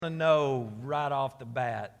To know right off the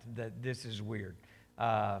bat that this is weird.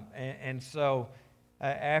 So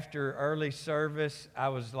after early service, I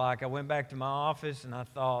went back to my office and I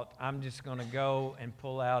thought, I'm just going to go and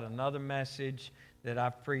pull out another message that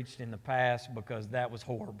I've preached in the past because that was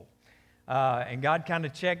horrible. And God kind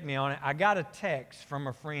of checked me on it. I got a text from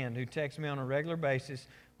a friend who texts me on a regular basis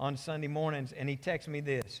on Sunday mornings, and he texts me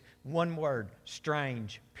this, one word,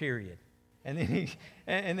 strange, period. And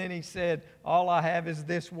then he said, all I have is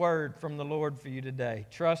this word from the Lord for you today.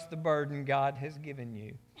 Trust the burden God has given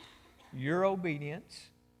you. Your obedience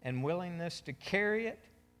and willingness to carry it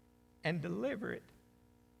and deliver it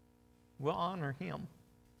will honor Him.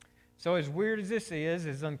 So as weird as this is,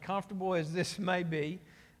 as uncomfortable as this may be,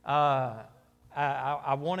 I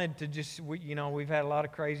wanted to we've had a lot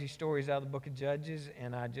of crazy stories out of the book of Judges,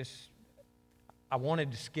 and I wanted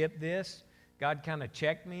to skip this. God kind of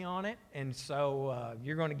checked me on it, and so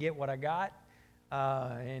you're going to get what I got,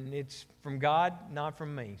 and it's from God, not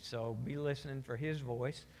from me, so be listening for His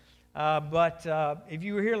voice. But if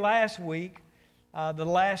you were here last week, the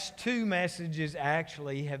last two messages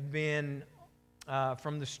actually have been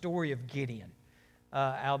from the story of Gideon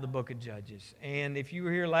out of the book of Judges. And if you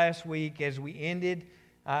were here last week, as we ended,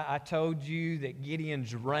 I told you that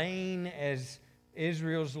Gideon's reign as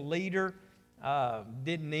Israel's leader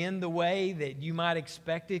didn't end the way that you might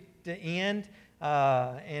expect it to end.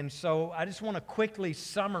 And so I just want to quickly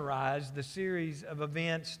summarize the series of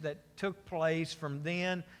events that took place from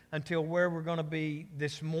then until where we're going to be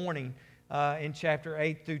this morning in chapter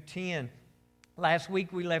 8 through 10. Last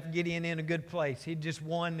week we left Gideon in a good place. He'd just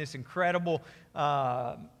won this incredible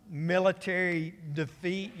military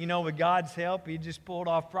defeat. With God's help, he just pulled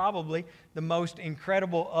off probably the most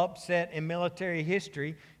incredible upset in military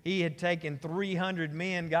history. He had taken 300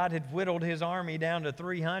 men. God had whittled his army down to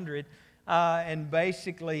 300 and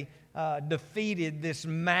basically defeated this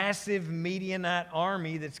massive Midianite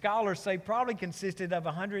army that scholars say probably consisted of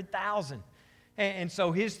 100,000. And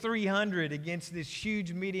so his 300 against this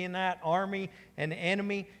huge Midianite army and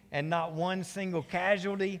enemy, and not one single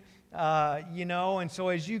casualty, And so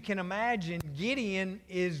as you can imagine, Gideon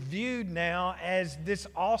is viewed now as this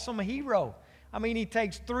awesome hero. I mean, he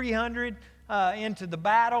takes 300 into the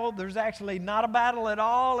battle. There's actually not a battle at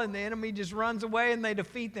all, and the enemy just runs away and they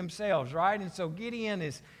defeat themselves, right? And so Gideon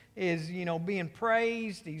is being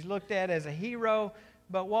praised. He's looked at as a hero.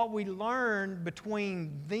 But what we learned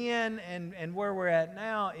between then and where we're at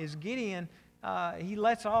now is Gideon, he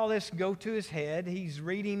lets all this go to his head. He's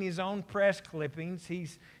reading his own press clippings.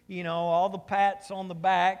 He's, all the pats on the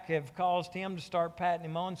back have caused him to start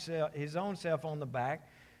patting his own self on the back.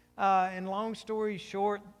 And long story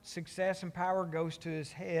short, success and power goes to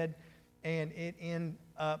his head, and it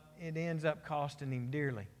ends up costing him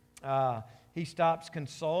dearly. He stops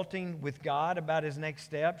consulting with God about his next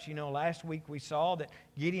steps. Last week we saw that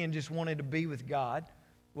Gideon just wanted to be with God.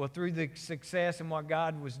 Well, through the success and what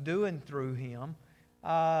God was doing through him,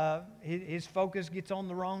 his focus gets on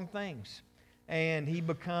the wrong things. And he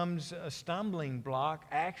becomes a stumbling block,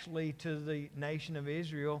 actually, to the nation of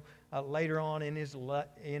Israel later on in his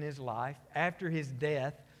life. After his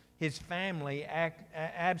death, his family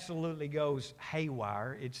absolutely goes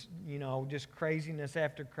haywire. It's, just craziness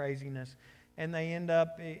after craziness. And they end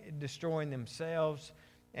up destroying themselves.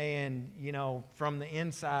 And, from the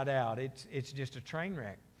inside out, it's just a train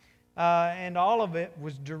wreck. And all of it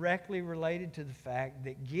was directly related to the fact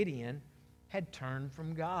that Gideon had turned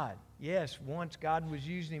from God. Yes, once God was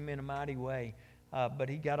using him in a mighty way, but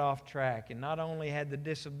he got off track. And not only had the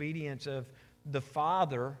disobedience of the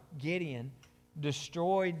father, Gideon,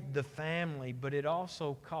 destroyed the family, but it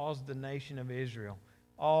also caused the nation of Israel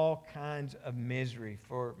all kinds of misery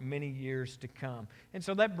for many years to come. And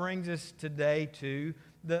so that brings us today to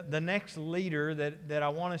the next leader that I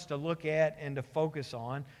want us to look at and to focus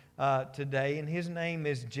on today, and his name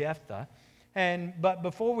is Jephthah. But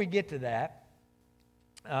before we get to that,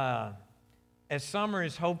 as summer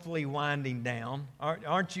is hopefully winding down,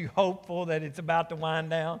 aren't you hopeful that it's about to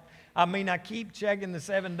wind down? I mean, I keep checking the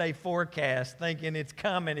 7-day forecast thinking it's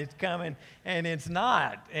coming, and it's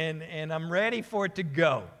not. And I'm ready for it to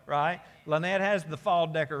go, right? Lynette has the fall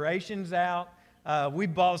decorations out. We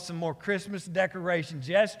bought some more Christmas decorations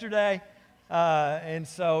yesterday. And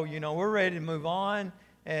so, we're ready to move on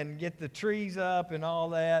and get the trees up and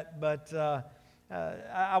all that. But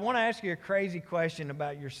I want to ask you a crazy question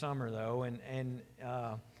about your summer, though. And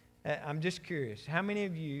I'm just curious. How many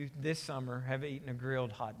of you this summer have eaten a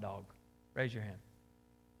grilled hot dog? Raise your hand.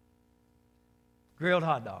 Grilled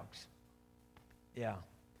hot dogs. Yeah.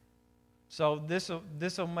 So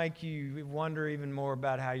this'll make you wonder even more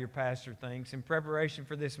about how your pastor thinks. In preparation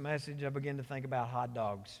for this message, I began to think about hot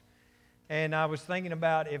dogs. And I was thinking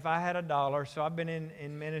about if I had $1, so I've been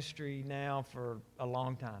in ministry now for a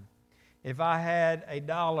long time. If I had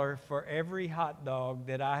 $1 for every hot dog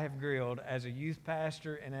that I have grilled as a youth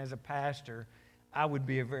pastor and as a pastor, I would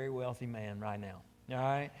be a very wealthy man right now. All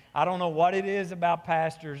right? I don't know what it is about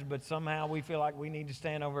pastors, but somehow we feel like we need to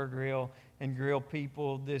stand over a grill and grill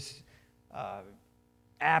people this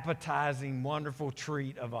appetizing, wonderful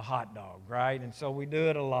treat of a hot dog, right? And so we do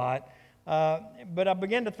it a lot. But I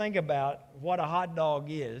began to think about what a hot dog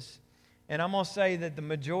is, and I'm going to say that the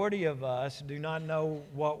majority of us do not know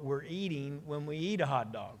what we're eating when we eat a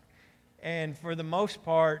hot dog. And for the most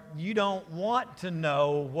part, you don't want to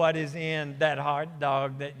know what is in that hot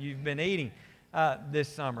dog that you've been eating this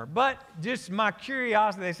summer. But just my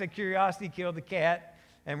curiosity, they say curiosity killed the cat,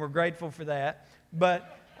 and we're grateful for that.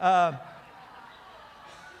 But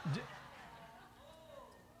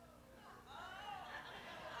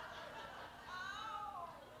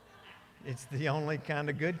it's the only kind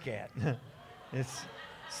of good cat.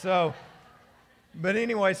 But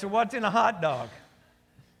anyway, so what's in a hot dog?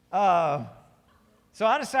 So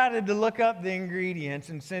I decided to look up the ingredients,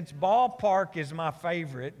 and since Ballpark is my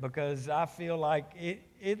favorite because I feel like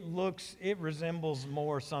it resembles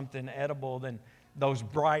more something edible than those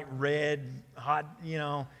bright red, hot,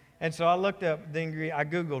 And so I looked up the ingredient. I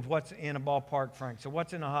Googled what's in a Ballpark Frank. So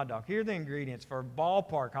what's in a hot dog? Here are the ingredients for a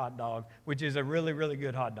Ballpark hot dog, which is a really, really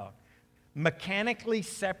good hot dog. Mechanically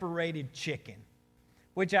separated chicken,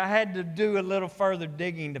 which I had to do a little further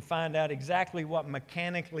digging to find out exactly what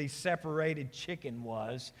mechanically separated chicken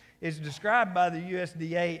was, is described by the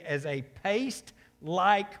USDA as a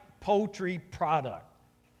paste-like poultry product.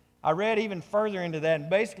 I read even further into that, and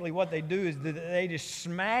basically what they do is that they just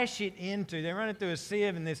smash it they run it through a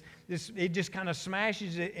sieve, and it just kind of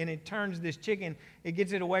smashes it, and it turns this chicken, it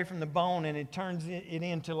gets it away from the bone, and it turns it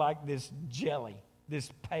into like this jelly, this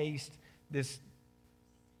paste, this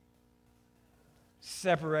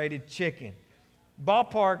separated chicken.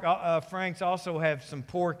 Ballpark Franks also have some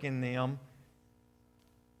pork in them.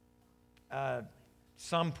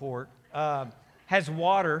 Some pork. Has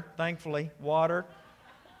water, thankfully, water.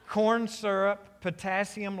 Corn syrup,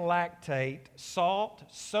 potassium lactate, salt,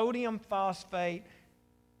 sodium phosphate,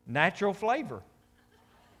 natural flavor.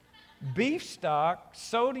 Beef stock,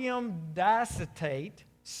 sodium diacetate,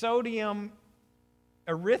 sodium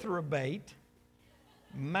erythrobate,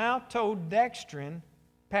 maltodextrin,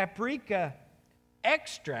 paprika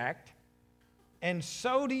extract, and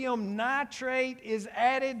sodium nitrate is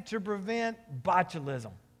added to prevent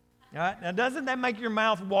botulism. All right? Now, doesn't that make your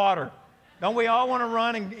mouth water? Don't we all want to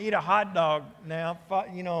run and eat a hot dog now? But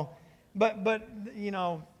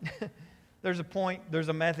there's a point, there's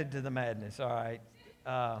a method to the madness, all right?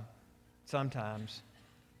 Sometimes.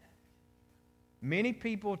 Many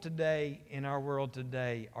people today in our world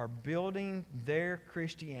today are building their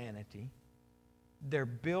Christianity, they're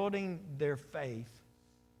building their faith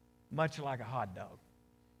much like a hot dog.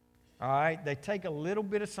 All right? They take a little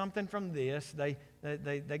bit of something from this. They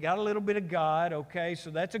got a little bit of God, okay? So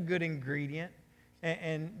that's a good ingredient.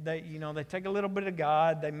 And they take a little bit of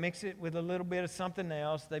God, they mix it with a little bit of something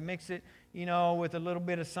else. They mix it, with a little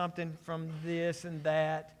bit of something from this and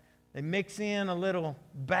that. They mix in a little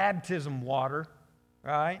baptism water,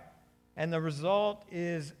 right? And the result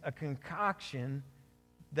is a concoction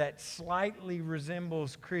that slightly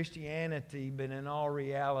resembles Christianity, but in all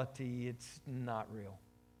reality, it's not real.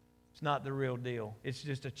 It's not the real deal. It's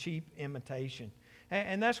just a cheap imitation.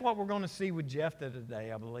 And that's what we're going to see with Jephthah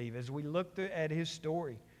today, I believe, as we look at his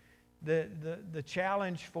story. The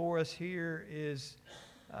challenge for us here is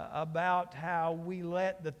about how we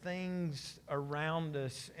let the things around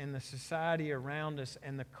us and the society around us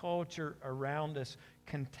and the culture around us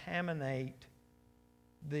contaminate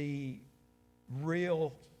the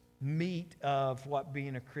real meat of what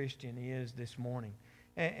being a Christian is this morning.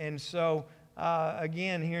 And so,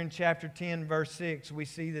 again, here in chapter 10, verse 6, we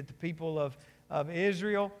see that the people of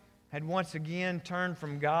Israel had once again turned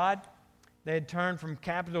from God. They had turned from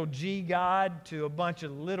capital G God to a bunch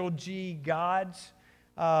of little g gods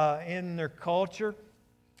in their culture.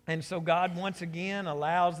 And so God once again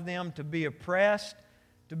allows them to be oppressed,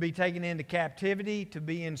 to be taken into captivity, to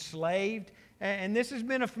be enslaved. And this has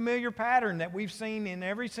been a familiar pattern that we've seen in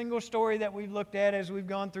every single story that we've looked at as we've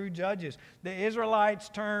gone through Judges. The Israelites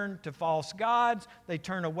turn to false gods, they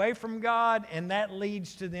turn away from God, and that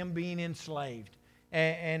leads to them being enslaved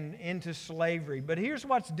and into slavery. But here's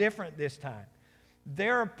what's different this time.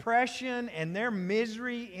 Their oppression and their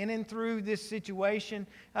misery in and through this situation,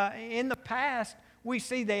 in the past, we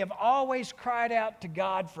see they have always cried out to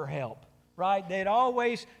God for help, right? They had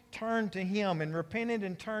always turned to Him and repented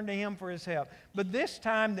and turned to Him for His help. But this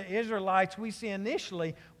time, the Israelites, we see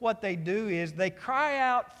initially what they do is they cry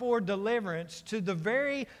out for deliverance to the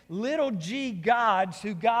very little g gods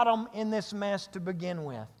who got them in this mess to begin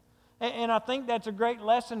with. And I think that's a great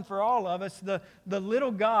lesson for all of us. The little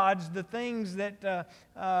gods, the things that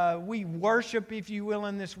we worship, if you will,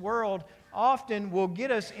 in this world, often will get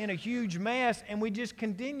us in a huge mess, and we just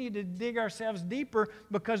continue to dig ourselves deeper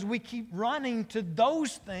because we keep running to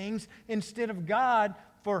those things instead of God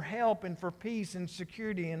for help and for peace and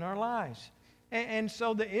security in our lives. And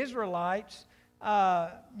so the Israelites,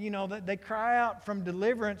 they cry out from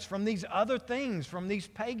deliverance from these other things, from these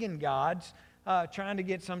pagan gods, trying to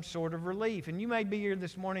get some sort of relief. And you may be here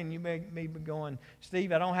this morning and you may be going,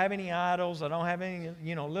 Steve, I don't have any idols. I don't have any,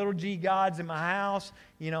 little g gods in my house.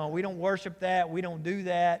 We don't worship that. We don't do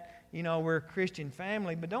that. We're a Christian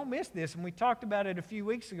family. But don't miss this. And we talked about it a few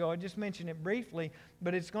weeks ago. I just mentioned it briefly,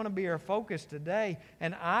 but it's going to be our focus today.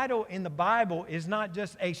 An idol in the Bible is not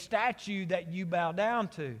just a statue that you bow down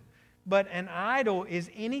to, but an idol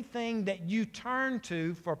is anything that you turn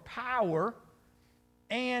to for power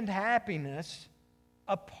and happiness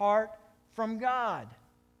apart from God.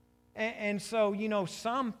 And so,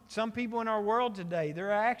 some people in our world today,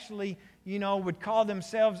 they're actually, would call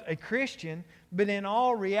themselves a Christian, but in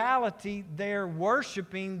all reality, they're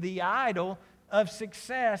worshiping the idol of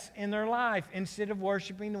success in their life instead of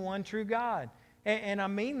worshiping the one true God. And I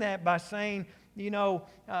mean that by saying,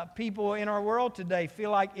 people in our world today feel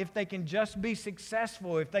like if they can just be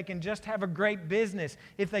successful, if they can just have a great business,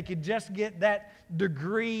 if they could just get that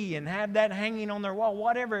degree and have that hanging on their wall,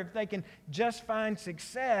 whatever, if they can just find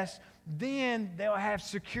success, then they'll have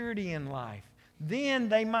security in life. Then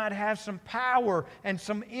they might have some power and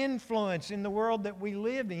some influence in the world that we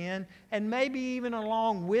live in, and maybe even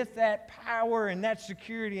along with that power and that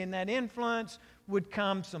security and that influence would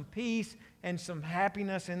come some peace and some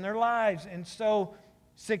happiness in their lives. And so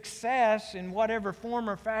success, in whatever form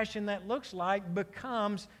or fashion that looks like,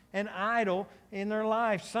 becomes an idol in their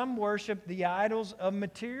life. Some worship the idols of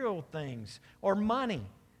material things or money,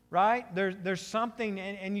 right? There's something,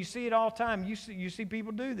 and you see it all the time. You see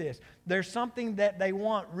people do this. There's something that they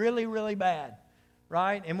want really, really bad,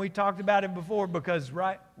 right? And we talked about it before because,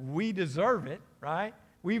 right, we deserve it, right?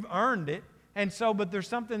 We've earned it. And so, but there's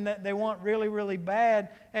something that they want really, really bad,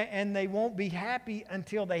 and they won't be happy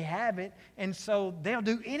until they have it. And so they'll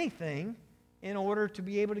do anything in order to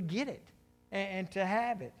be able to get it and to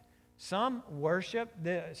have it. Some worship,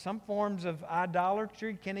 some forms of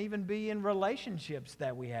idolatry can even be in relationships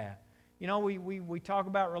that we have. We talk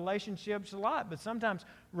about relationships a lot, but sometimes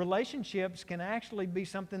relationships can actually be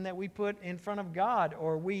something that we put in front of God,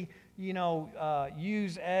 or we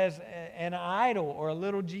use as an idol or a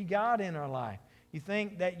little g god in our life. You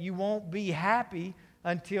think that you won't be happy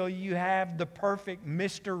until you have the perfect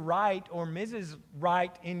Mr. Right or Mrs.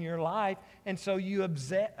 Right in your life, and so you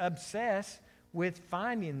obsess with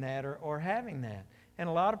finding that or having that. And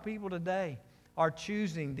a lot of people today are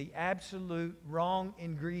choosing the absolute wrong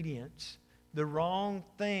ingredients, the wrong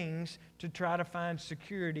things to try to find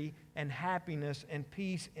security and happiness and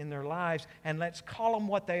peace in their lives. And let's call them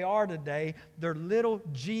what they are today. They're little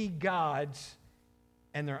g gods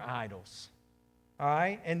and they're idols. All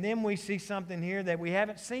right? And then we see something here that we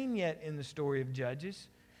haven't seen yet in the story of Judges.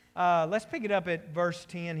 Let's pick it up at verse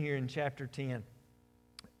 10 here in chapter 10.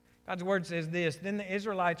 God's word says this: Then the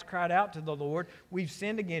Israelites cried out to the Lord, "We've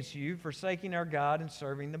sinned against you, forsaking our God and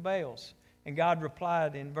serving the Baals." And God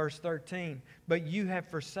replied in verse 13, "But you have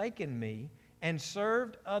forsaken me and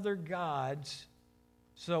served other gods,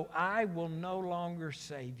 so I will no longer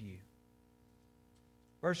save you."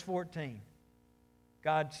 Verse 14,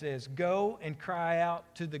 God says, "Go and cry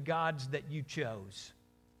out to the gods that you chose.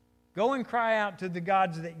 Go and cry out to the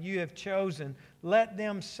gods that you have chosen. Let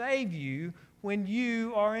them save you when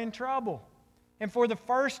you are in trouble." And for the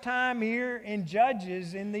first time here in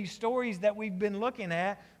Judges, in these stories that we've been looking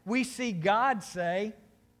at, we see God say,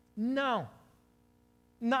 "No,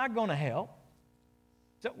 not going to help."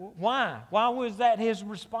 So why? Why was that His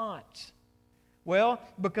response? Well,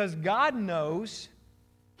 because God knows,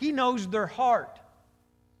 He knows their heart.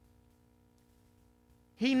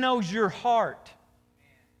 He knows your heart.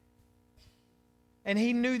 And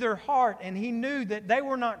He knew their heart, and He knew that they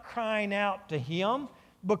were not crying out to Him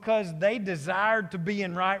because they desired to be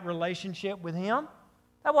in right relationship with Him.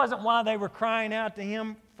 That wasn't why they were crying out to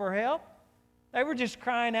Him for help. They were just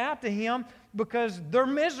crying out to Him because they're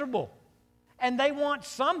miserable. And they want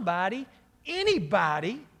somebody,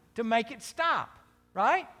 anybody, to make it stop,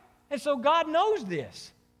 right? And so God knows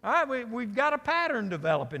this. All right, we've got a pattern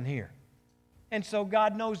developing here. And so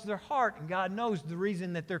God knows their heart, and God knows the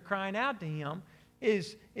reason that they're crying out to Him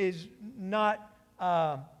is not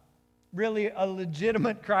really a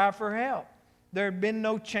legitimate cry for help. There had been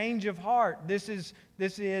no change of heart. This is,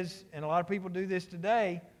 and a lot of people do this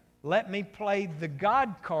today, let me play the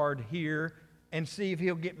God card here and see if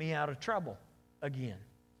He'll get me out of trouble again.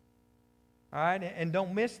 All right, and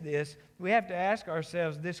don't miss this. We have to ask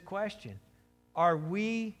ourselves this question. Are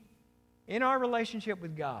we, in our relationship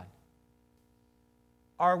with God,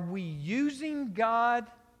 are we using God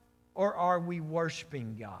or are we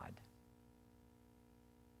worshiping God?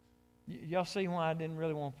 Y'all see why I didn't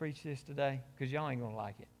really want to preach this today? Because y'all ain't going to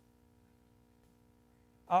like it.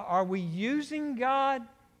 Are we using God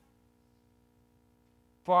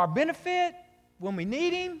for our benefit when we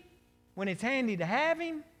need Him, when it's handy to have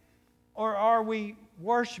Him? Or are we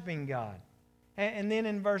worshiping God? And then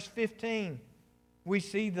in verse 15, we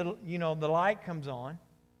see the light comes on.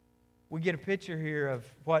 We get a picture here of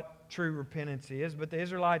what true repentance is. But the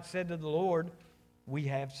Israelites said to the Lord, we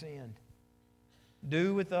have sinned.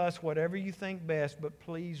 Do with us whatever you think best, but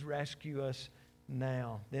please rescue us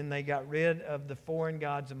now. Then they got rid of the foreign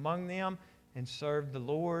gods among them and served the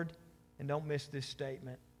Lord. And don't miss this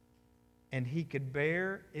statement. And He could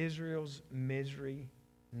bear Israel's misery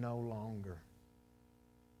no longer.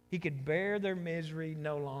 He could bear their misery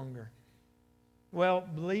no longer. Well,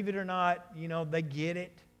 believe it or not, they get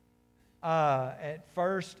it. At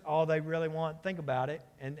first, all they really want, think about it,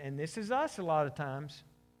 and this is us a lot of times.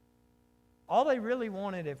 All they really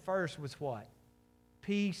wanted at first was what?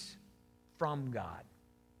 Peace from God,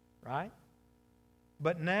 right?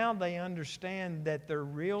 But now they understand that their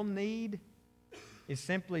real need is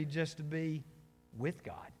simply just to be with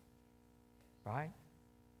God, right?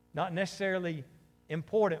 Not necessarily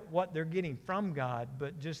important what they're getting from God,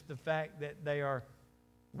 but just the fact that they are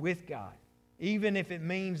with God. Even if it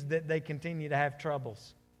means that they continue to have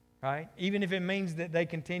troubles, right? Even if it means that they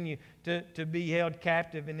continue to be held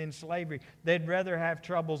captive and in slavery. They'd rather have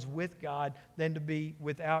troubles with God than to be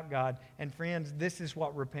without God. And friends, this is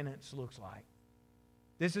what repentance looks like.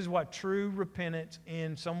 This is what true repentance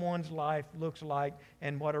in someone's life looks like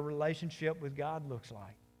and what a relationship with God looks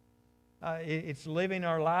like. It's living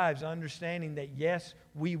our lives understanding that, yes,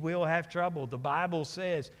 we will have trouble. The Bible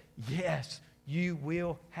says, yes, you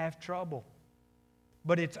will have trouble.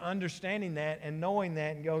 But it's understanding that and knowing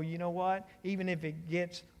that and go, you know what? Even if it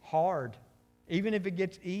gets hard, even if it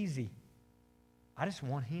gets easy, I just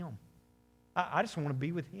want Him. I just want to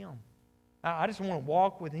be with Him. I just want to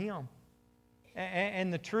walk with Him.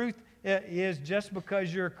 And the truth is, just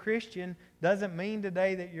because you're a Christian doesn't mean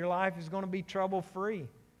today that your life is going to be trouble-free.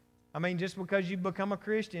 I mean, just because you become a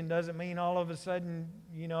Christian doesn't mean all of a sudden,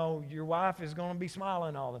 your wife is going to be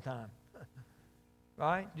smiling all the time.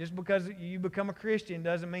 Right? Just because you become a Christian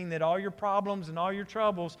doesn't mean that all your problems and all your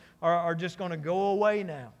troubles are just going to go away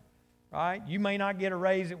now. Right? You may not get a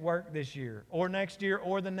raise at work this year or next year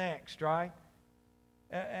or the next, right?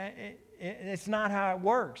 It's not how it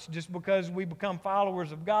works. Just because we become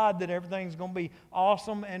followers of God that everything's going to be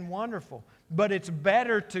awesome and wonderful. But it's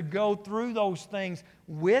better to go through those things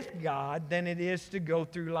with God than it is to go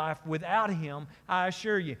through life without Him, I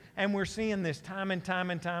assure you. And we're seeing this time and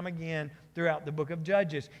time and time again throughout the book of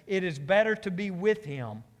Judges. It is better to be with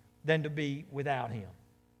Him than to be without Him.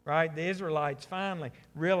 Right? The Israelites finally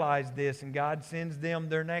realized this, and God sends them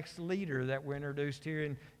their next leader that we're introduced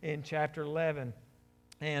here in chapter 11.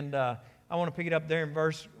 And I want to pick it up there in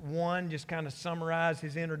verse 1, just kind of summarize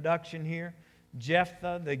his introduction here.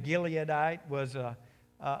 Jephthah, the Gileadite, was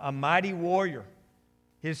a mighty warrior.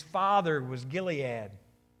 His father was Gilead.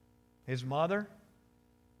 His mother,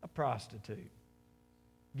 a prostitute.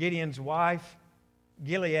 Gideon's wife,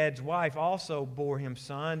 Gilead's wife, also bore him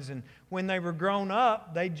sons. And when they were grown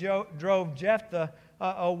up, they drove Jephthah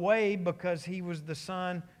away because he was the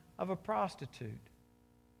son of a prostitute.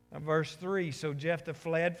 Verse 3, so Jephthah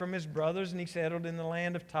fled from his brothers, and he settled in the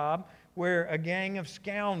land of Tob, where a gang of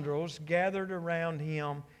scoundrels gathered around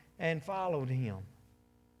him and followed him.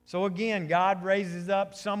 So again, God raises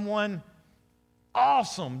up someone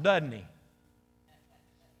awesome, doesn't He?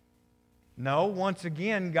 No, once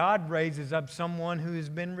again, God raises up someone who has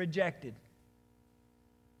been rejected.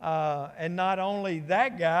 And not only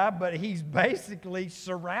that guy, but he's basically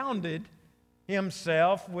surrounded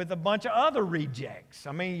himself with a bunch of other rejects.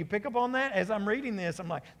 I mean, you pick up on that? As I'm reading this, I'm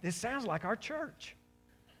like, this sounds like our church.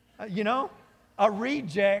 A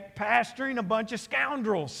reject pastoring a bunch of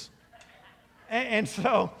scoundrels. And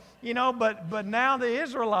so, but now the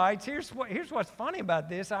Israelites, here's what's funny about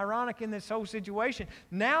this, ironic in this whole situation.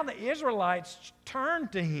 Now the Israelites turn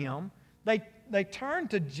to him. they turned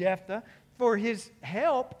to Jephthah for his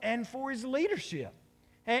help and for his leadership.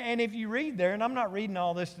 And if you read there, and I'm not reading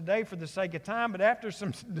all this today for the sake of time, but after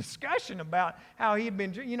some discussion about how he had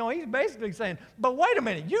been, he's basically saying, but wait a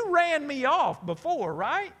minute, you ran me off before,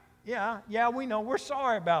 right? Yeah, we know. We're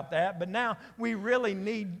sorry about that, but now we really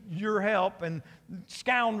need your help, and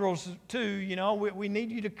scoundrels too, we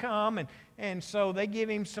need you to come. And so they give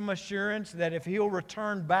him some assurance that if he'll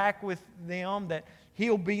return back with them, that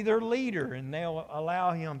he'll be their leader, and they'll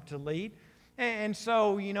allow him to lead. And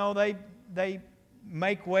so, they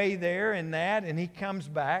make way there in that, and he comes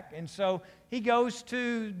back. And so he goes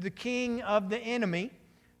to the king of the enemy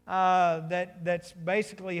that's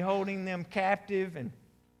basically holding them captive, and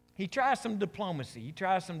he tries some diplomacy. He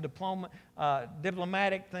tries some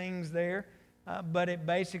diplomatic things there, but it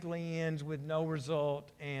basically ends with no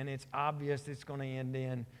result, and it's obvious it's going to end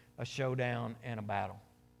in a showdown and a battle.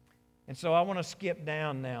 And so I want to skip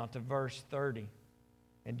down now to verse 30.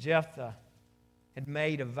 And Jephthah had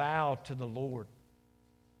made a vow to the Lord.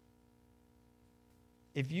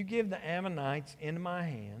 If you give the Ammonites into my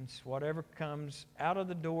hands, whatever comes out of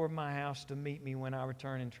the door of my house to meet me when I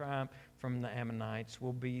return in triumph from the Ammonites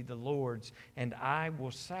will be the Lord's, and I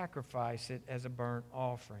will sacrifice it as a burnt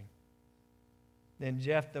offering. Then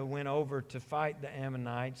Jephthah went over to fight the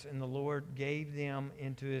Ammonites, and the Lord gave them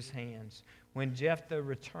into his hands. When Jephthah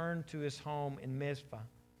returned to his home in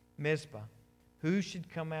Mizpah, who should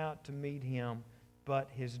come out to meet him but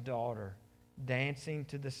his daughter, dancing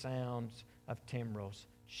to the sounds of timbrels?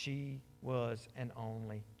 She was an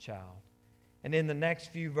only child. And in the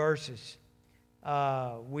next few verses,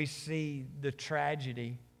 we see the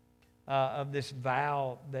tragedy of this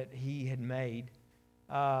vow that he had made.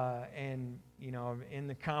 And, in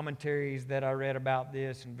the commentaries that I read about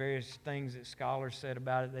this and various things that scholars said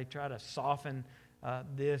about it, they try to soften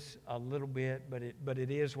this a little bit, but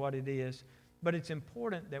it is what it is. But it's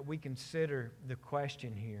important that we consider the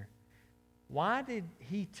question here. Why did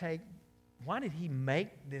he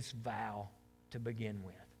make this vow to begin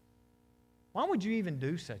with? Why would you even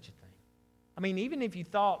do such a thing? I mean, even if you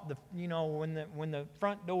thought when the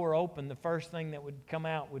front door opened, the first thing that would come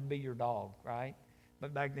out would be your dog, right?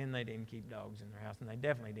 But back then they didn't keep dogs in their house, and they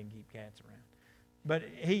definitely didn't keep cats around. But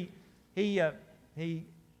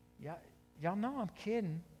y'all know I'm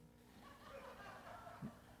kidding.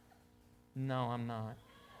 No, I'm not.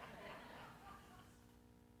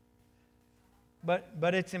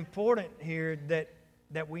 But it's important here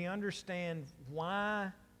that we understand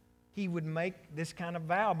why he would make this kind of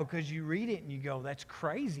vow, because you read it and you go, that's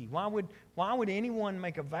crazy. Why would anyone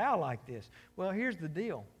make a vow like this? Well, here's the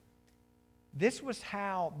deal. This was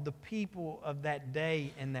how the people of that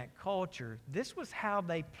day and that culture, this was how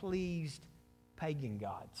they pleased pagan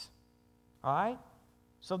gods. All right?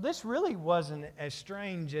 So this really wasn't as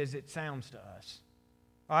strange as it sounds to us.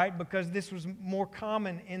 All right? Because this was more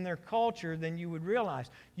common in their culture than you would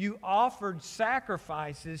realize. You offered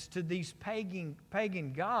sacrifices to these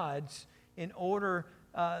pagan gods in order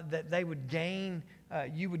that they would gain,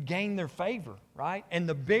 you would gain their favor, right? And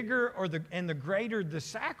the bigger and the greater the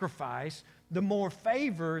sacrifice, the more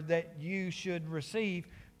favor that you should receive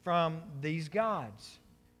from these gods.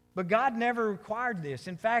 But God never required this.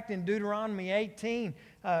 In fact, in Deuteronomy 18,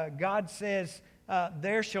 God says,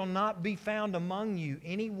 there shall not be found among you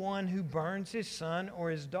anyone who burns his son or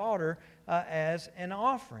his daughter as an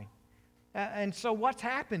offering. And so what's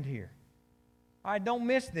happened here? All right, don't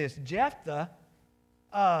miss this. Jephthah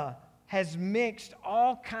has mixed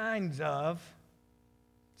all kinds of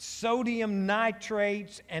sodium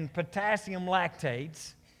nitrates and potassium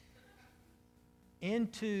lactates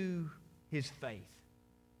into his faith.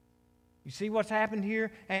 You see what's happened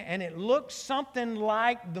here? And it looks something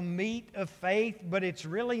like the meat of faith, but it's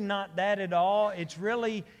really not that at all. It's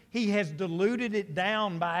really, he has diluted it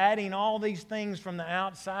down by adding all these things from the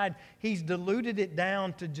outside. He's diluted it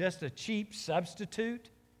down to just a cheap substitute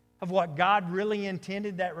of what God really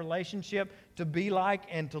intended that relationship to be like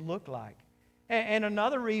and to look like. And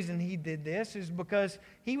another reason he did this is because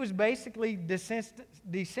he was basically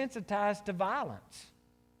desensitized to violence.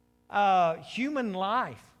 Human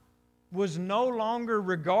life was no longer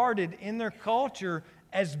regarded in their culture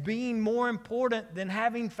as being more important than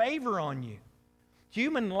having favor on you.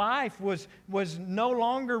 Human life was no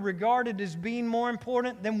longer regarded as being more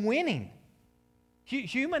important than winning.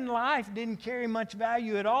 Human life didn't carry much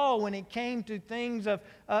value at all when it came to things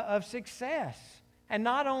of success. And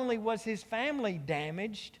not only was his family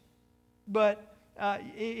damaged, but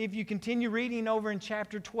if you continue reading over in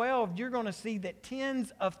chapter 12, you're going to see that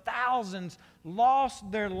tens of thousands lost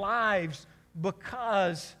their lives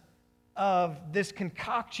because of this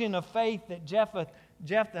concoction of faith that Jephthah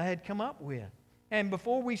had come up with. And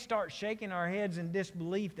before we start shaking our heads in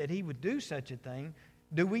disbelief that He would do such a thing,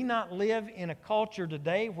 do we not live in a culture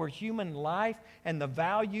today where human life and the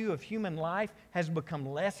value of human life has become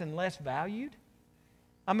less and less valued?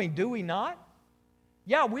 I mean, do we not?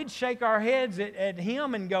 Yeah, we'd shake our heads at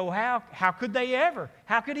Him and go, how could they ever?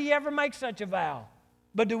 How could He ever make such a vow?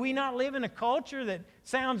 But do we not live in a culture that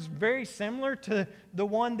sounds very similar to the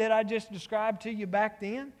one that I just described to you back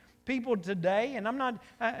then? People today, and I'm not,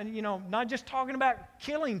 not just talking about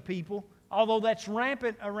killing people, although that's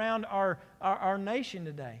rampant around our nation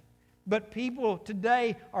today. But people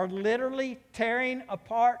today are literally tearing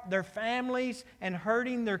apart their families and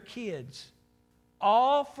hurting their kids,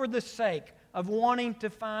 all for the sake of wanting to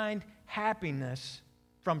find happiness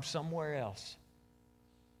from somewhere else.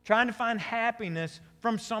 Trying to find happiness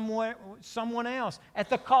from someone else. At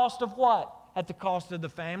the cost of what? At the cost of the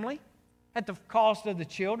family? At the cost of the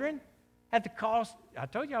children? At the cost, I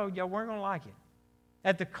told y'all weren't going to like it.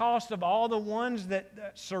 At the cost of all the ones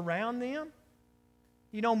that surround them?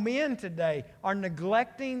 You know, men today are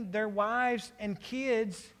neglecting their wives and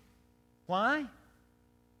kids. Why?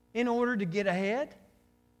 In order to get ahead.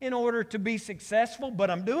 In order to be successful. But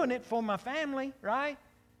I'm doing it for my family, right?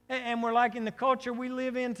 And we're like in the culture we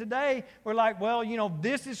live in today, we're like, well,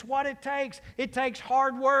 this is what it takes. It takes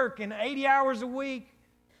hard work and 80 hours a week.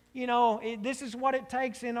 This is what it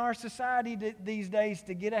takes in our society these days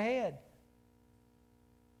to get ahead.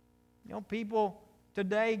 People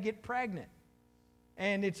today get pregnant,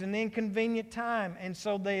 and it's an inconvenient time, and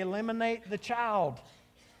so they eliminate the child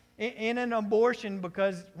in an abortion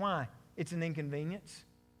because, why? It's an inconvenience.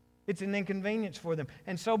 It's an inconvenience for them.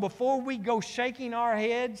 And so before we go shaking our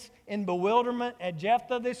heads in bewilderment at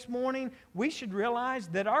Jephthah this morning, we should realize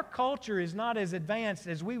that our culture is not as advanced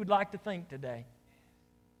as we would like to think today.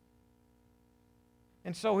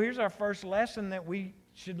 And so here's our first lesson that we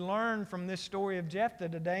should learn from this story of Jephthah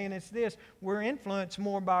today, and it's this: we're influenced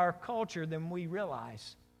more by our culture than we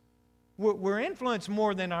realize. We're influenced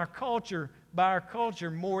more than our culture by our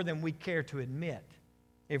culture more than we care to admit,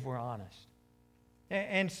 if we're honest.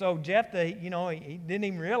 And so Jephthah, he didn't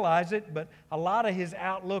even realize it, but a lot of his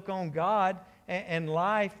outlook on God and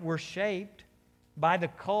life were shaped by the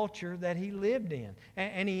culture that he lived in.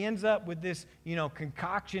 And he ends up with this,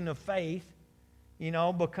 concoction of faith,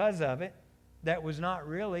 because of it, that was not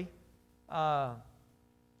really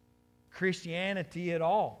Christianity at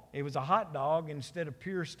all. It was a hot dog instead of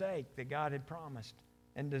pure steak that God had promised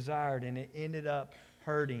and desired, and it ended up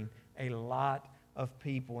hurting a lot of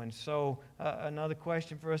people. And so another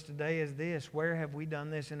question for us today is this: where have we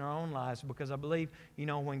done this in our own lives? Because I believe,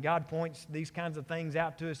 when God points these kinds of things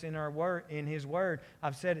out to us in His Word,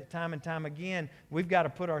 I've said it time and time again, we've got to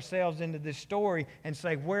put ourselves into this story and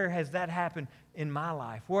say, where has that happened in my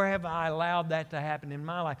life? Where have I allowed that to happen in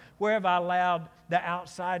my life? Where have I allowed the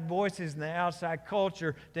outside voices and the outside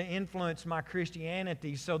culture to influence my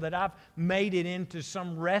Christianity so that I've made it into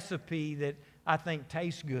some recipe that I think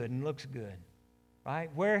tastes good and looks good?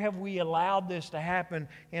 Right? Where have we allowed this to happen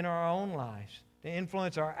in our own lives, to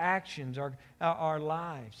influence our actions, our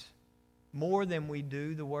lives, more than we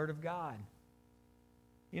do the Word of God?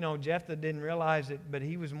 Jephthah didn't realize it, but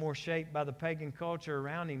he was more shaped by the pagan culture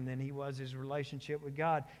around him than he was his relationship with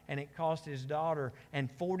God, and it cost his daughter and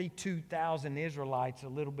 42,000 Israelites a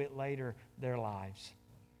little bit later their lives.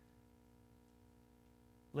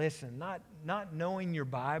 Listen, not knowing your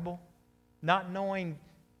Bible, not knowing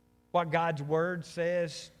what God's Word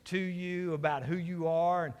says to you about who you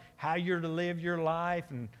are and how you're to live your life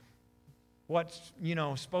and what's,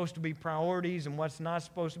 supposed to be priorities and what's not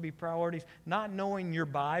supposed to be priorities. Not knowing your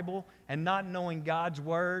Bible and not knowing God's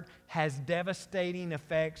Word has devastating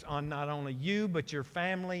effects on not only you, but your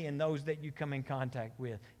family and those that you come in contact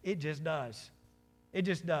with. It just does. It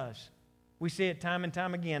just does. We see it time and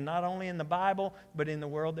time again, not only in the Bible, but in the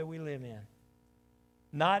world that we live in.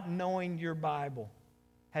 Not knowing your Bible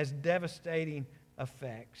has devastating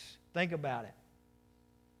effects. Think about it.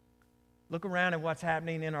 Look around at what's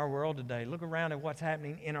happening in our world today. Look around at what's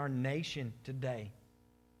happening in our nation today.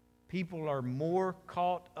 People are more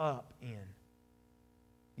caught up in,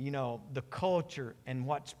 the culture and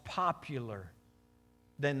what's popular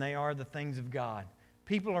than they are the things of God.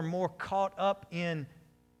 People are more caught up in,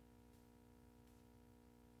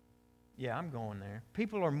 I'm going there.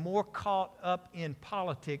 People are more caught up in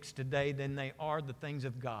politics today than they are the things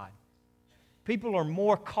of God. People are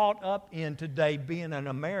more caught up in today being an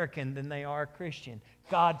American than they are a Christian.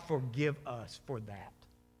 God forgive us for that.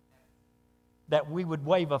 That we would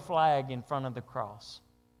wave a flag in front of the cross.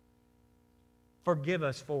 Forgive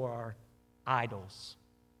us for our idols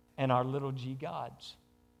and our little g gods.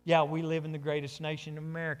 Yeah, we live in the greatest nation in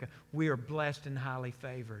America. We are blessed and highly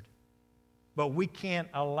favored. But we can't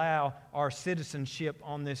allow our citizenship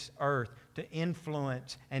on this earth to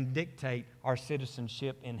influence and dictate our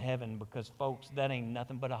citizenship in heaven, because, folks, that ain't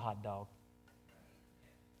nothing but a hot dog.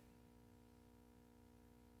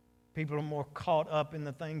 People are more caught up in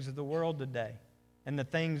the things of the world today and the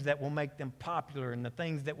things that will make them popular and the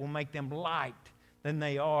things that will make them liked than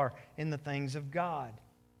they are in the things of God.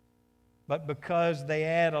 But because they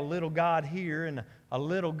add a little God here and a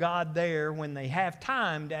little God there, when they have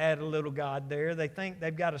time to add a little God there, they think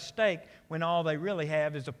they've got a steak when all they really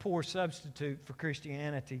have is a poor substitute for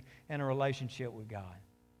Christianity and a relationship with God.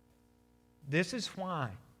 This is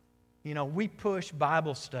why, we push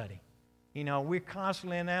Bible study. We're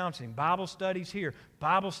constantly announcing Bible studies here,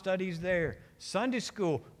 Bible studies there. Sunday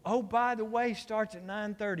school, oh, by the way, starts at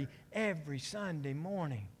 9:30 every Sunday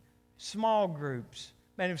morning. Small groups.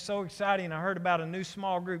 Man, it was so exciting. I heard about a new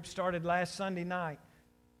small group started last Sunday night.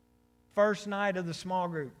 First night of the small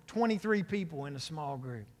group. 23 people in a small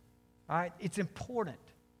group. All right? It's important.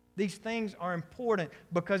 These things are important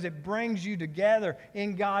because it brings you together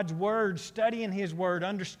in God's Word, studying His Word,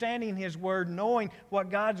 understanding His Word, knowing what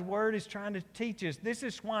God's Word is trying to teach us. This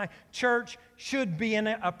is why church should be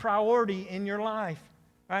a priority in your life.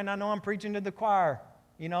 All right? And I know I'm preaching to the choir.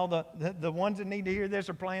 The ones that need to hear this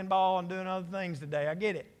are playing ball and doing other things today. I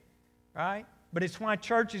get it, right? But it's why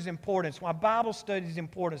church is important. It's why Bible study is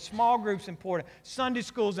important. Small groups important. Sunday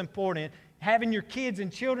school is important. Having your kids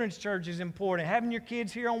in children's church is important. Having your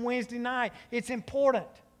kids here on Wednesday night, it's important.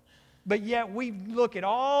 But yet we look at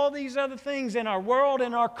all these other things in our world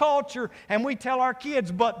and our culture, and we tell our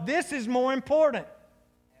kids, but this is more important.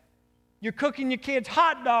 You're cooking your kids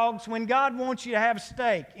hot dogs when God wants you to have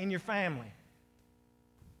steak in your family.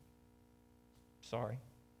 Sorry.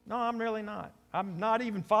 No, I'm really not. I'm not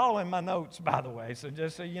even following my notes, by the way, so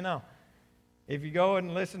just so you know. If you go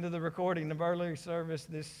and listen to the recording of earlier service,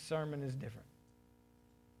 this sermon is different.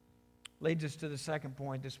 Leads us to the second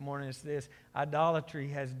point this morning. It's this: idolatry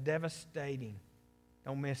has devastating,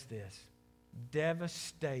 don't miss this,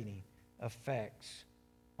 devastating effects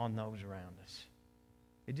on those around us.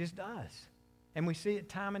 It just does. And we see it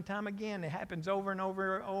time and time again. It happens over and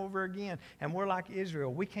over and over again. And we're like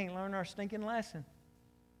Israel. We can't learn our stinking lesson.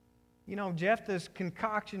 Jephthah's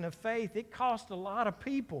concoction of faith, it cost a lot of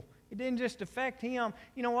people. It didn't just affect him.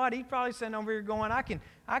 You know what? He's probably sitting over here going,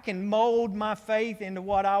 I can mold my faith into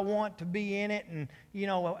what I want to be in it and,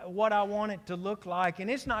 what I want it to look like. And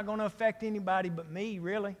it's not going to affect anybody but me,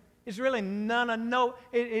 really. It's really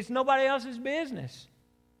it's nobody else's business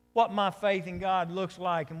what my faith in God looks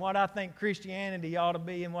like and what I think Christianity ought to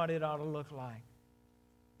be and what it ought to look like.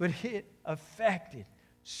 But it affected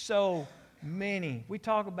so many. We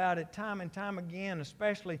talk about it time and time again,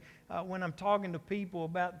 especially when I'm talking to people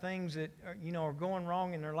about things that are going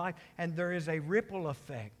wrong in their life, and there is a ripple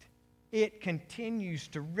effect. It continues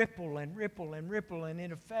to ripple and ripple and ripple, and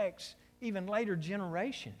it affects even later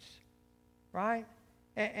generations, right?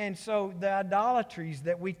 And so the idolatries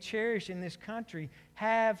that we cherish in this country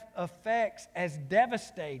have effects as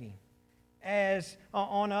devastating as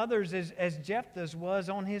on others as Jephthah's was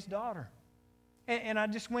on his daughter. And I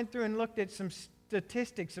just went through and looked at some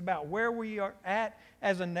statistics about where we are at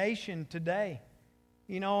as a nation today.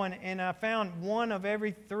 And I found one of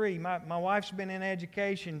every three. My wife's been in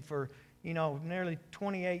education for, nearly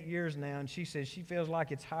 28 years now, and she says she feels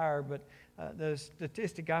like it's higher, but the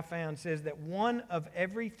statistic I found says that one of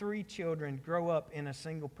every three children grow up in a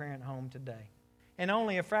single-parent home today. And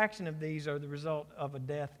only a fraction of these are the result of a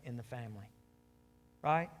death in the family.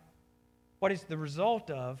 Right? What it's the result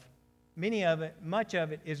of, much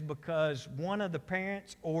of it is because one of the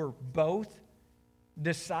parents or both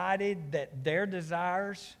decided that their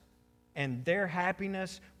desires and their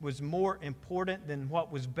happiness was more important than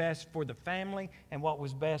what was best for the family and what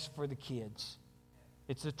was best for the kids.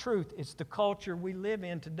 It's the truth. It's the culture we live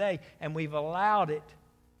in today, and we've allowed it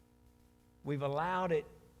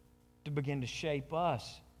to begin to shape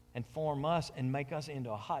us and form us and make us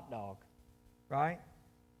into a hot dog, right?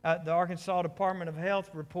 The Arkansas Department of Health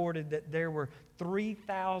reported that there were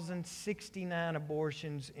 3,069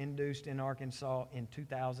 abortions induced in Arkansas in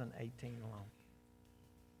 2018 alone.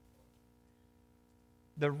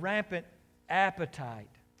 The rampant appetite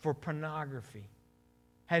for pornography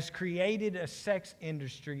has created a sex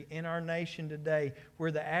industry in our nation today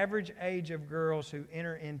where the average age of girls who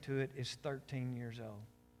enter into it is 13 years old.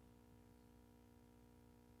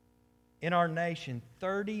 In our nation,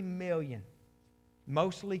 30 million,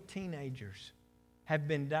 mostly teenagers, have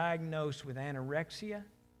been diagnosed with anorexia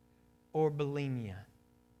or bulimia,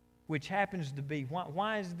 which happens to be,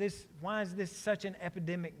 why is this such an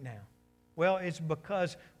epidemic now? Well, it's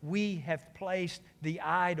because we have placed the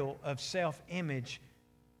idol of self-image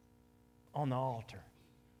on the altar.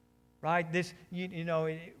 Right? This,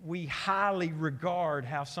 we highly regard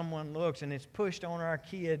how someone looks, and it's pushed on our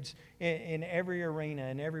kids in every arena,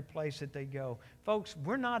 in every place that they go. Folks,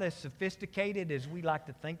 we're not as sophisticated as we like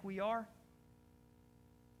to think we are.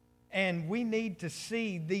 And we need to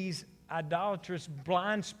see these idolatrous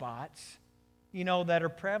blind spots, that are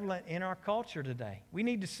prevalent in our culture today. We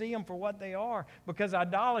need to see them for what they are, because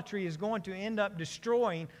idolatry is going to end up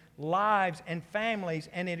destroying lives and families,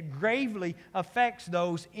 and it gravely affects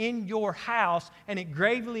those in your house, and it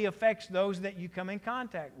gravely affects those that you come in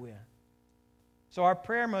contact with. So our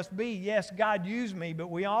prayer must be, yes, God, use me, but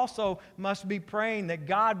we also must be praying that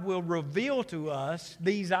God will reveal to us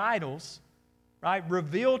these idols, right?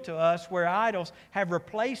 Reveal to us where idols have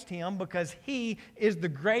replaced Him, because He is the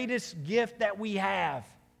greatest gift that we have.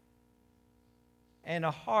 And a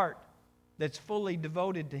heart that's fully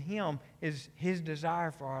devoted to Him is His desire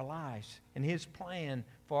for our lives and His plan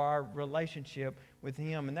for our relationship with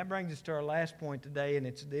Him. And that brings us to our last point today, and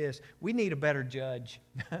it's this. We need a better judge.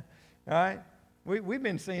 All right? We've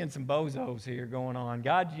been seeing some bozos here going on.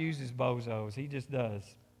 God uses bozos. He just does.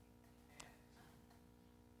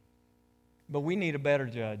 But we need a better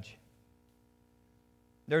judge.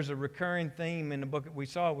 There's a recurring theme in the book. We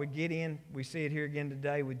saw it with Gideon. We see it here again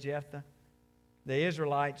today with Jephthah. The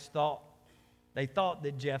Israelites thought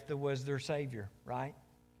that Jephthah was their savior, right?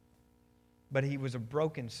 But he was a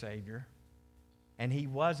broken savior, and he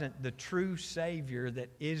wasn't the true savior that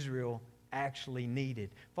Israel actually needed.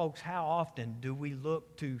 Folks, how often do we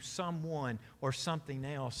look to someone or something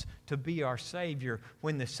else to be our savior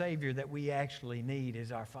when the savior that we actually need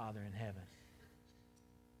is our Father in heaven?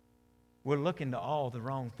 We're looking to all the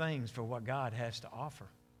wrong things for what God has to offer.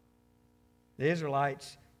 The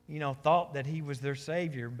Israelites, thought that He was their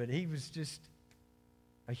Savior, but He was just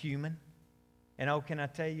a human. And can I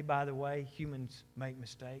tell you, by the way, humans make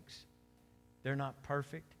mistakes. They're not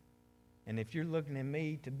perfect. And if you're looking at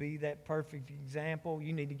me to be that perfect example,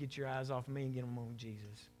 you need to get your eyes off of me and get them on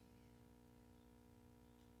Jesus.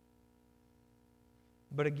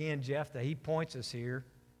 But again, Jephthah, he points us here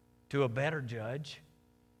to a better judge.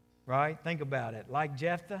 Right? Think about it. Like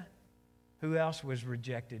Jephthah, who else was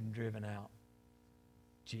rejected and driven out?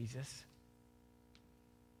 Jesus.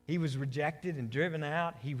 He was rejected and driven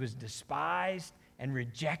out. He was despised and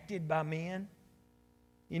rejected by men.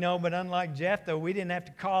 But unlike Jephthah, we didn't have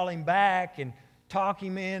to call him back and talk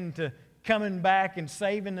him into coming back and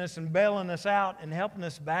saving us and bailing us out and helping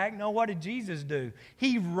us back. No, what did Jesus do?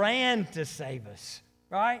 He ran to save us,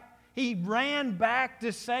 right? He ran back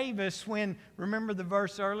to save us when, remember the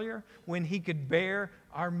verse earlier? When He could bear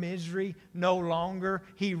our misery no longer,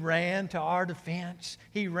 He ran to our defense.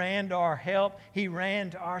 He ran to our help. He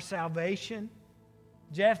ran to our salvation.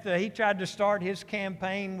 Jephthah, he tried to start his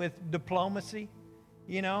campaign with diplomacy,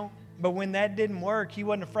 but when that didn't work, he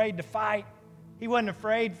wasn't afraid to fight. He wasn't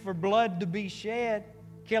afraid for blood to be shed,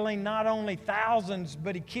 killing not only thousands,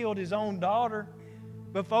 but he killed his own daughter.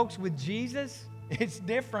 But folks, with Jesus, it's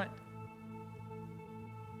different.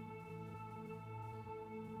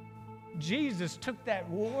 Jesus took that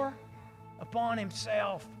war upon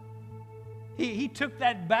Himself. He took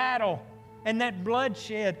that battle and that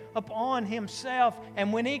bloodshed upon Himself.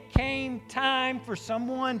 And when it came time for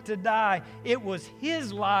someone to die, it was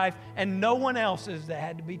His life and no one else's that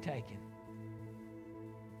had to be taken.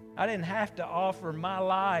 I didn't have to offer my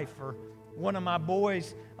life or one of my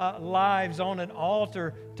boys' lives on an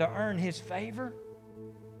altar to earn His favor,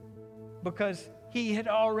 because He had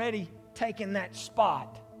already taken that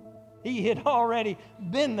spot. He had already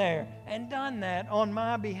been there and done that on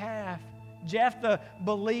my behalf. Jephthah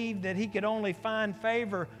believed that he could only find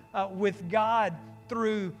favor with God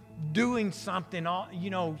through doing something,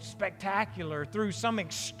 spectacular, through some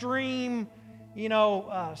extreme,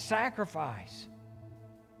 sacrifice.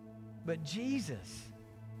 But Jesus,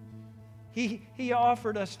 He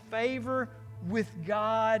offered us favor with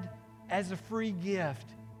God as a free gift.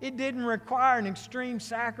 It didn't require an extreme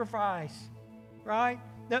sacrifice, right?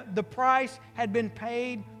 The price had been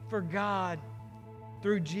paid for God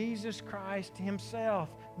through Jesus Christ Himself.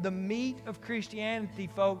 The meat of Christianity,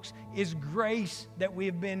 folks, is grace that we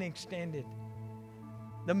have been extended.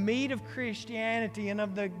 The meat of Christianity and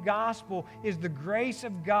of the gospel is the grace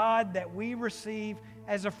of God that we receive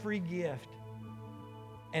as a free gift.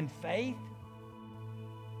 And faith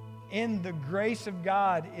in the grace of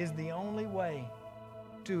God is the only way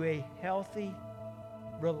to a healthy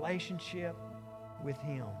relationship with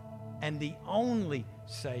Him, and the only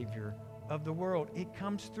Savior of the world. It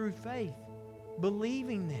comes through faith,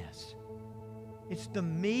 believing this. It's the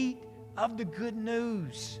meat of the good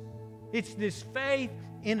news. It's this faith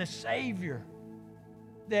in a Savior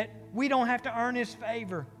that we don't have to earn His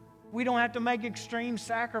favor. We don't have to make extreme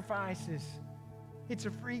sacrifices. It's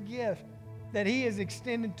a free gift that He has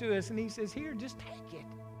extended to us, and He says, here, just take it.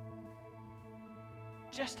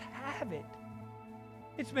 Just have it.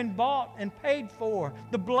 It's been bought and paid for.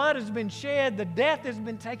 The blood has been shed. The death has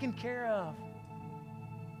been taken care of.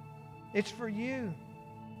 It's for you.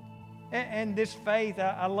 And this faith,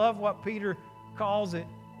 I love what Peter calls it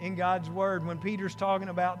in God's Word. When Peter's talking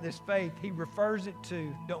about this faith, he refers it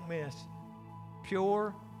to, don't miss,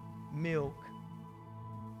 pure milk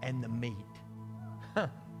and the meat.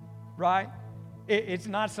 Right? It's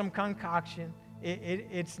not some concoction.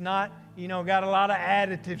 It's not, got a lot of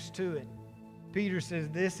additives to it. Peter says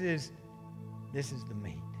this is the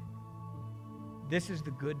meat. This is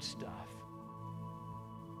the good stuff.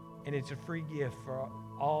 And it's a free gift for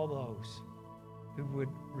all those who would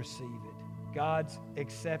receive it. God's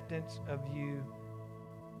acceptance of you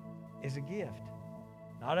is a gift,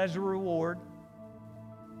 not as a reward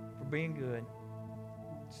for being good.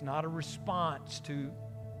 It's not a response to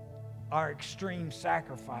our extreme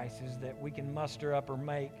sacrifices that we can muster up or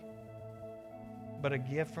make, but a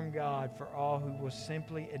gift from God for all who will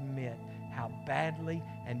simply admit how badly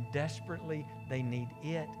and desperately they need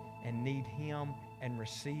it and need Him and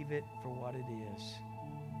receive it for what it is,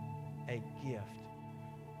 a gift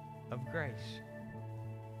of grace.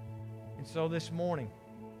 And so this morning,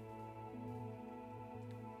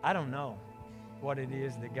 I don't know what it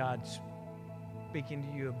is that God's speaking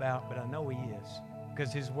to you about, but I know He is,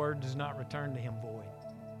 because His word does not return to Him void.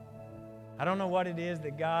 I don't know what it is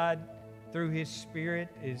that God, through His Spirit,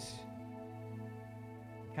 is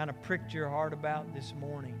kind of pricked your heart about this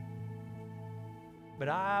morning. But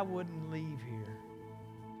I wouldn't leave here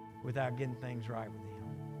without getting things right with Him.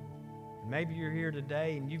 And maybe you're here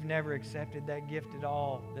today and you've never accepted that gift at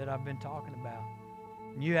all that I've been talking about.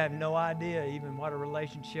 And you have no idea even what a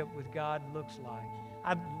relationship with God looks like.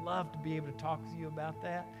 I'd love to be able to talk to you about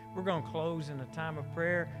that. We're going to close in a time of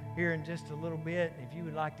prayer here in just a little bit. If you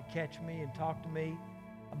would like to catch me and talk to me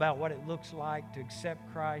about what it looks like to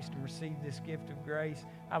accept Christ and receive this gift of grace,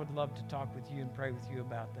 I would love to talk with you and pray with you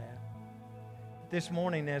about that. This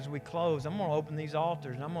morning as we close, I'm going to open these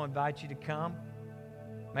altars and I'm going to invite you to come.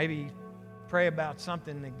 Maybe pray about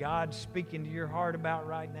something that God's speaking to your heart about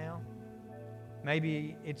right now.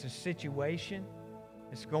 Maybe it's a situation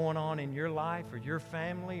that's going on in your life or your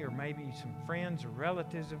family, or maybe some friends or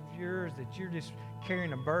relatives of yours that you're just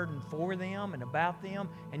carrying a burden for them and about them,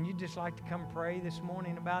 and you'd just like to come pray this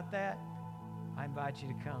morning about that. I invite you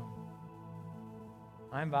to come.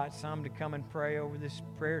 I invite some to come and pray over this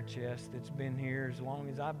prayer chest that's been here as long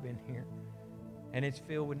as I've been here. And it's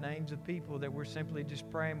filled with names of people that we're simply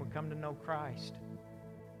just praying will come to know Christ.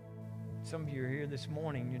 Some of you are here this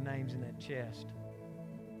morning, your name's in that chest.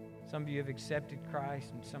 Some of you have accepted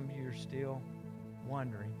Christ, and some of you are still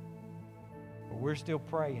wondering. But we're still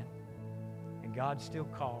praying, and God's still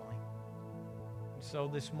calling. And so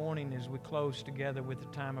this morning, as we close together with the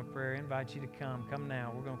time of prayer, I invite you to come. Come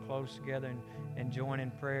now. We're going to close together and join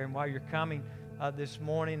in prayer. And while you're coming this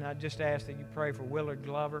morning, I just ask that you pray for Willard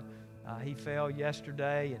Glover. He fell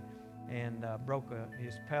yesterday and broke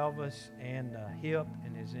his pelvis and hip,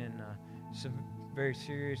 and is in some very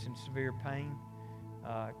serious and severe pain.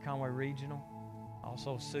 Conway Regional.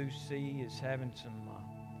 Also, Sue C. is having some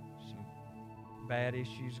bad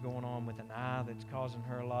issues going on with an eye that's causing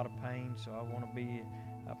her a lot of pain, so I want to be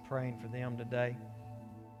praying for them today.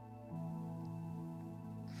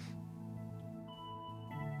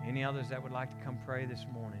 Any others that would like to come pray this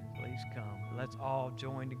morning, please come. Let's all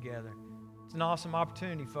join together. It's an awesome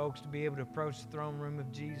opportunity, folks, to be able to approach the throne room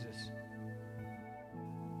of Jesus.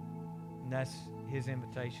 And that's His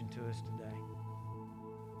invitation to us today.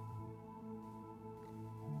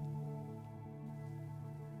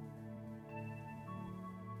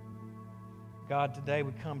 God, today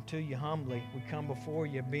we come to you humbly. We come before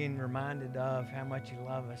you being reminded of how much you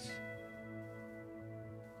love us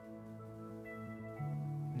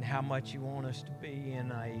and how much you want us to be in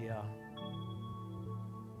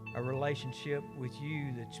a relationship with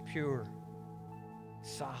you that's pure,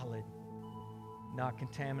 solid, not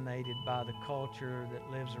contaminated by the culture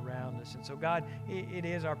that lives around us. And so, God, it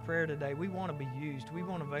is our prayer today. We want to be used. We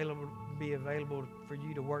want to be available for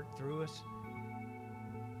you to work through us.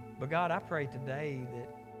 But God, I pray today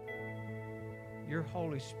that your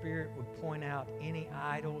Holy Spirit would point out any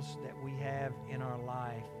idols that we have in our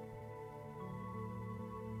life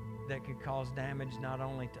that could cause damage not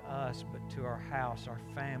only to us, but to our house, our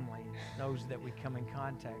family, those that we come in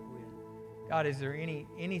contact with. God, is there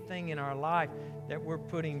anything in our life that we're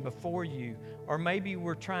putting before you? Or maybe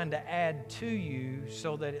we're trying to add to you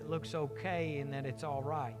so that it looks okay and that it's all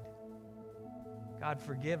right. God,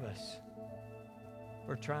 forgive us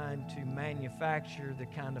for trying to manufacture the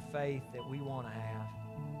kind of faith that we want to have.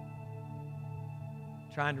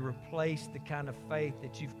 Trying to replace the kind of faith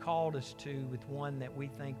that you've called us to with one that we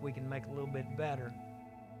think we can make a little bit better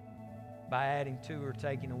by adding to or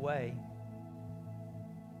taking away.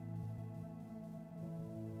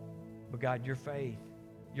 But God, your faith,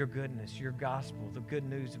 your goodness, your gospel, the good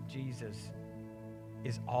news of Jesus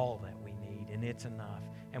is all that we need, and it's enough.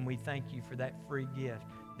 And we thank you for that free gift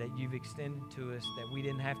that you've extended to us, that we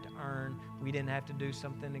didn't have to earn. We didn't have to do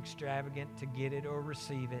something extravagant to get it or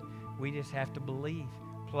receive it. We just have to believe,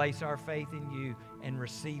 place our faith in you, and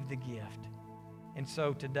receive the gift. And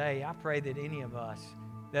so today, I pray that any of us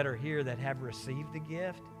that are here that have received the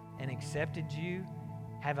gift and accepted you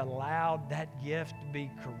have allowed that gift to be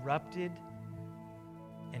corrupted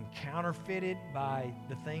and counterfeited by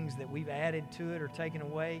the things that we've added to it or taken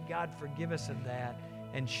away. God, forgive us of that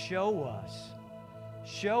and show us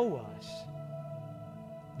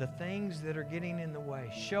the things that are getting in the way.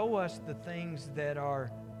 Show us the things that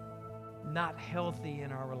are not healthy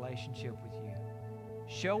in our relationship with you.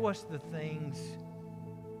 Show us the things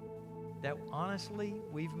that honestly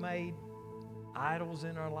we've made idols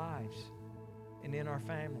in our lives and in our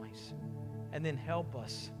families. And then help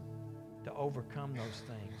us to overcome those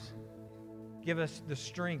things. Give us the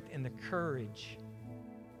strength and the courage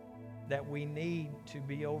that we need to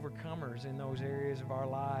be overcomers in those areas of our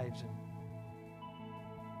lives. And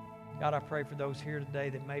God, I pray for those here today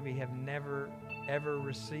that maybe have never, ever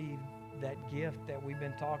received that gift that we've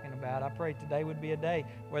been talking about. I pray today would be a day,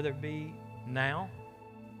 whether it be now,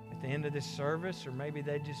 at the end of this service, or maybe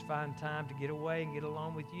they just find time to get away and get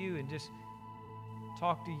along with you and just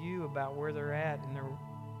talk to you about where they're at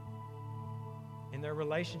in their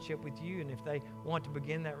relationship with you. And if they want to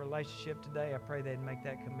begin that relationship today, I pray they'd make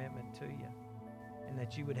that commitment to you and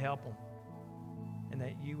that you would help them and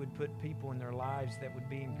that you would put people in their lives that would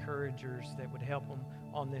be encouragers, that would help them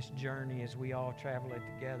on this journey as we all travel it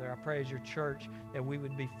together. I pray as your church that we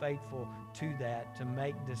would be faithful to that, to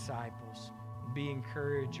make disciples, be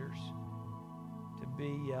encouragers, to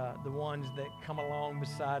be the ones that come along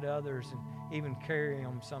beside others and even carry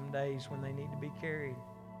them some days when they need to be carried.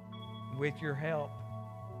 With your help,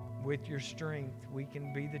 with your strength, we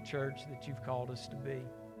can be the church that you've called us to be.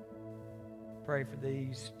 Pray for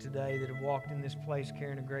these today that have walked in this place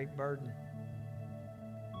carrying a great burden.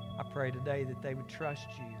 I pray today that they would trust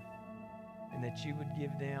you and that you would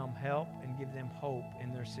give them help and give them hope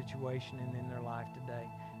in their situation and in their life today.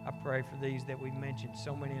 I pray for these that we've mentioned,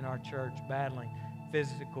 so many in our church battling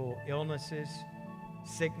physical illnesses,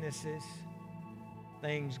 sicknesses,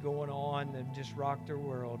 things going on that just rocked their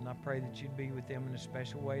world. And I pray that you'd be with them in a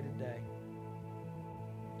special way today.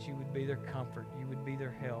 That you would be their comfort, you would be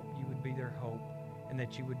their help, you would be their hope, and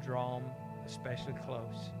that you would draw them especially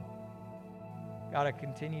close. God, I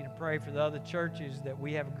continue to pray for the other churches that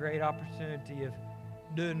we have a great opportunity of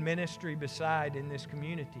doing ministry beside in this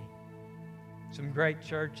community. Some great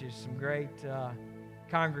churches, some great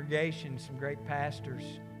congregations, some great pastors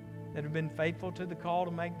that have been faithful to the call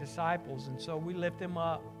to make disciples, and so we lift them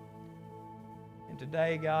up. And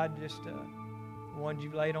today, God, just the ones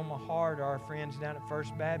you've laid on my heart are our friends down at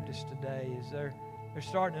First Baptist today, as they're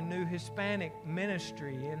starting a new Hispanic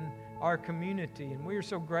ministry in our community, and we are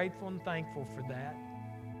so grateful and thankful for that.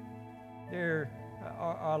 There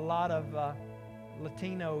are a lot of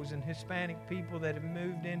Latinos and Hispanic people that have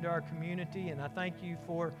moved into our community, and I thank you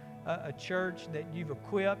for a church that you've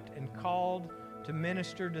equipped and called to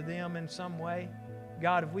minister to them in some way.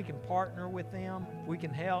 God, if we can partner with them, if we can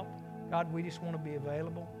help, God, we just want to be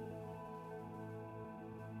available.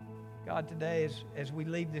 God, today as we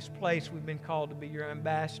leave this place, we've been called to be your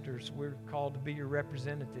ambassadors. We're called to be your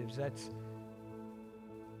representatives. That's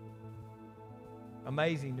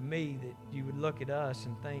amazing to me that you would look at us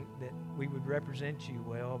and think that we would represent you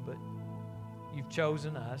well, but you've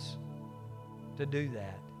chosen us to do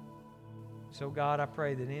that. So God, I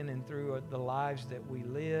pray that in and through the lives that we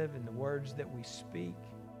live and the words that we speak,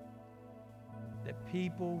 that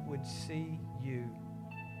people would see you,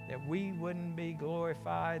 that we wouldn't be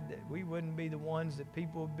glorified, that we wouldn't be the ones that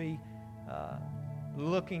people would be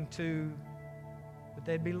looking to, but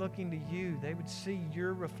they'd be looking to you. They would see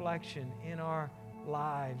your reflection in our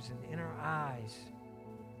lives and in our eyes,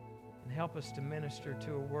 and help us to minister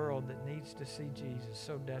to a world that needs to see Jesus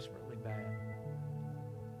so desperately bad.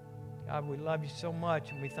 God, we love you so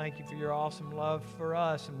much, and we thank you for your awesome love for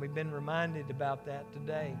us, and we've been reminded about that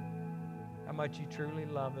today, how much you truly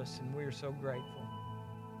love us, and we are so grateful.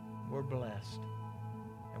 We're blessed,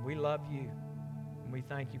 and we love you, and we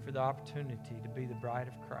thank you for the opportunity to be the bride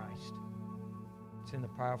of Christ. It's in the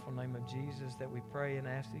powerful name of Jesus that we pray and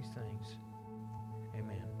ask these things.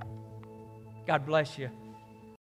 Amen. God bless you.